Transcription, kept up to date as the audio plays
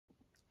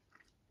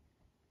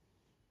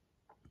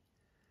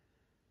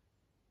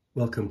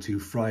Welcome to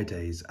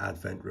Friday's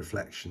Advent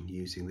reflection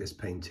using this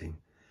painting,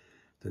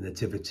 the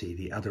Nativity,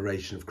 the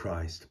Adoration of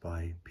Christ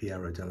by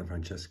Piero della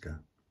Francesca.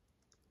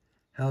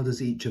 How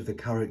does each of the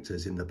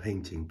characters in the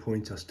painting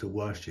point us to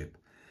worship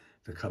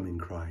the coming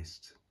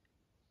Christ?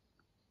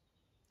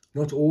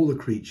 Not all the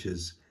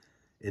creatures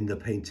in the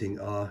painting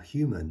are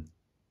human.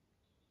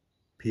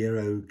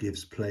 Piero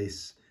gives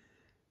place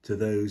to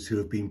those who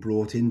have been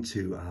brought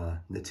into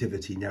our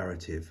Nativity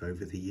narrative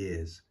over the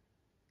years,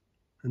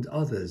 and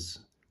others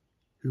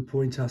who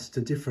point us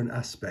to different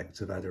aspects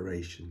of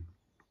adoration.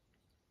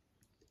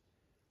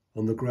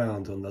 On the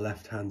ground on the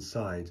left-hand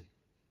side,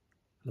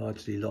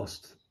 largely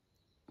lost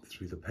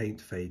through the paint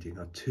fading,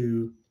 are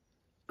two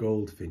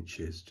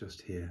goldfinches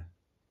just here.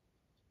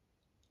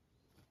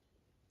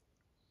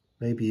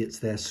 Maybe it's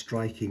their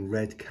striking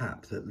red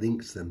cap that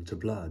links them to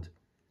blood.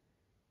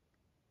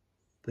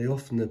 They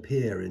often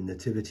appear in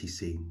nativity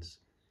scenes,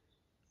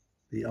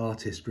 the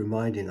artist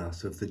reminding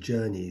us of the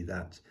journey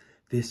that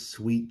this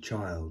sweet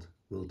child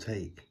will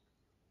take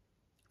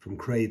from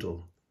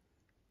cradle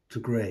to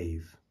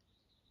grave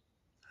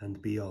and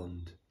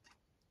beyond.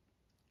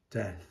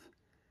 Death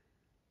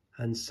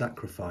and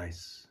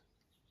sacrifice,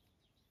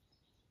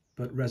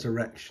 but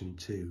resurrection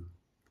too,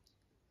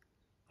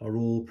 are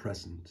all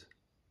present.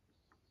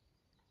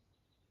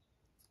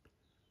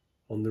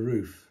 On the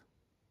roof,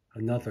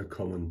 another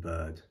common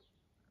bird,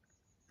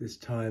 this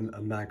time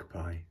a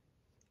magpie,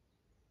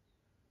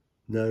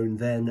 known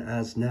then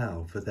as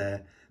now for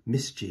their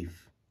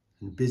mischief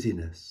and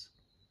busyness.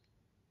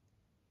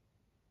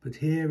 But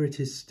here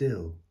it is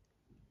still,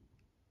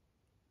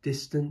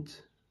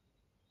 distant,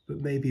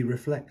 but maybe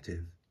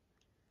reflective,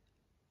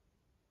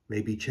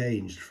 maybe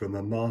changed from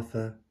a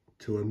Martha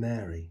to a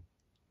Mary,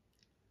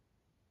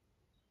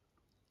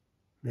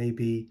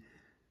 maybe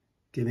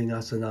giving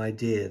us an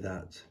idea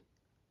that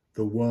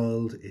the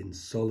world in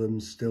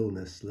solemn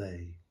stillness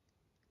lay,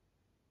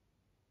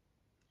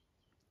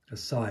 a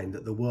sign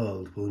that the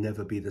world will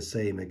never be the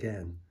same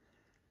again,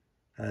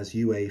 as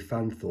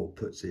Wk3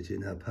 puts it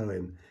in her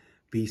poem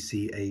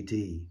BC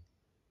AD.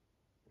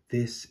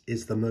 This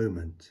is the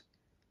moment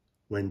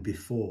when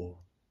before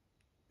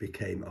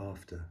became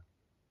after.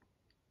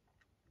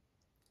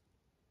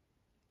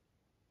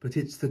 But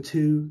it's the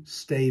two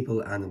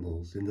stable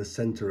animals in the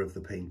centre of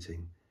the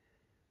painting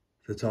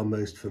that are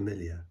most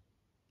familiar.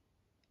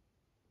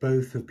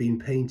 Both have been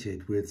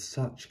painted with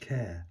such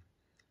care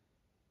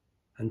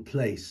and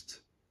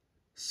placed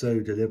so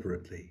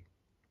deliberately.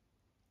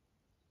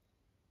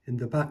 In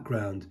the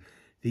background,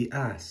 the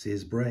ass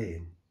is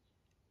braying.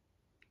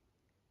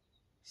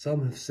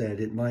 Some have said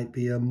it might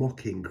be a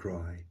mocking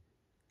cry,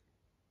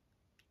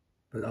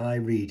 but I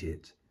read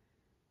it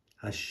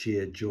as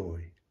sheer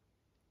joy.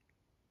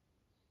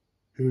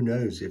 Who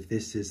knows if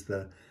this is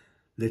the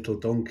little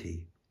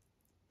donkey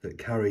that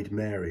carried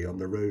Mary on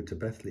the road to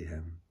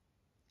Bethlehem?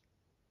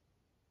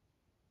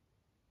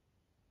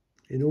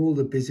 In all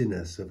the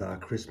busyness of our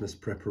Christmas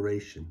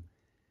preparation,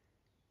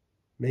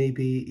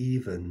 maybe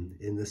even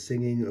in the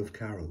singing of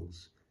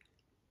carols,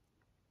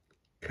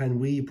 can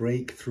we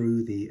break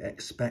through the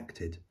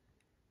expected,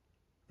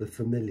 the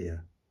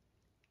familiar,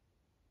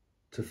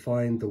 to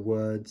find the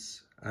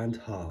words and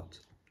heart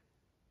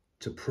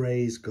to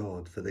praise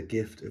God for the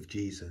gift of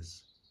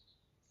Jesus,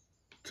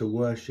 to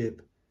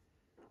worship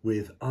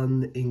with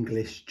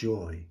un-English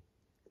joy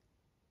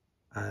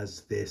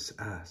as this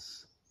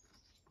ass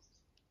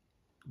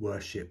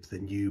worship the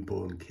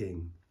newborn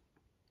King.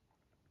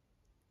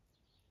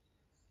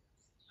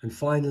 And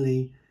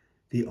finally,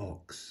 the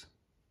ox.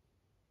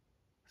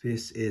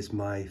 This is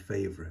my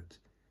favourite.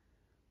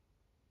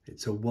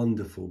 It's a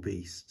wonderful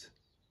beast.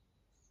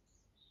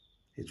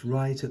 It's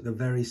right at the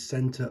very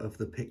centre of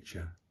the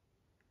picture.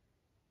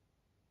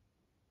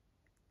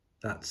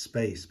 That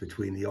space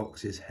between the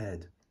ox's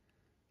head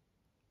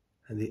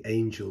and the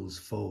angel's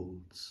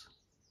folds.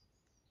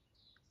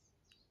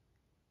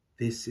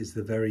 This is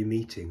the very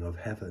meeting of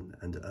heaven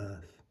and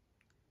earth.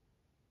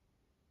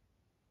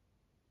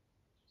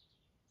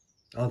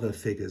 Other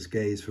figures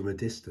gaze from a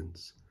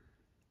distance,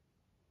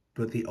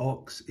 but the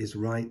ox is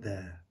right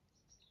there.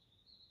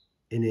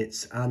 In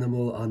its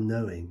animal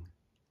unknowing,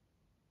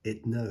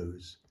 it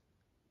knows,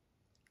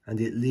 and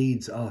it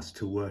leads us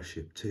to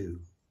worship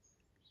too.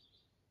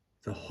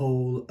 The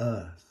whole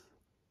earth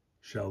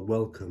shall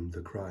welcome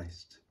the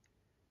Christ.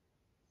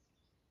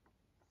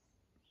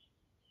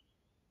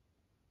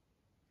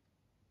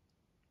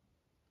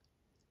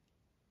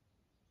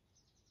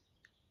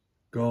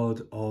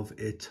 God of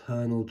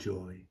eternal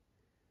joy,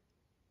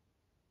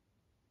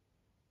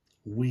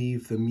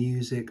 weave the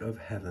music of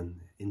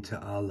heaven into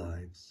our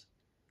lives.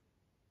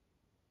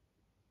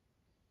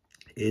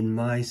 In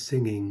my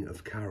singing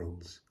of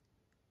carols,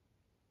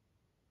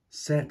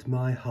 set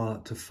my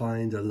heart to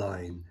find a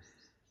line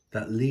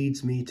that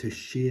leads me to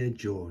sheer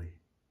joy.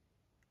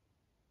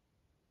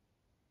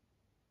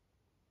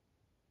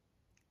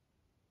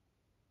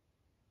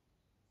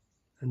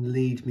 And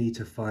lead me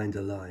to find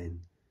a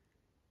line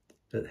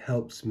that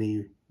helps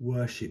me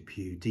worship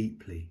you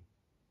deeply.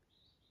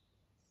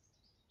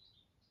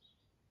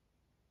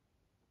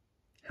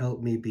 help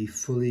me be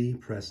fully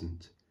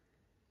present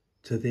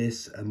to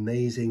this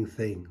amazing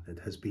thing that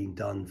has been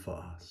done for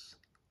us.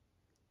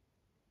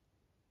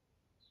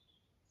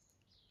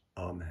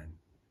 Amen.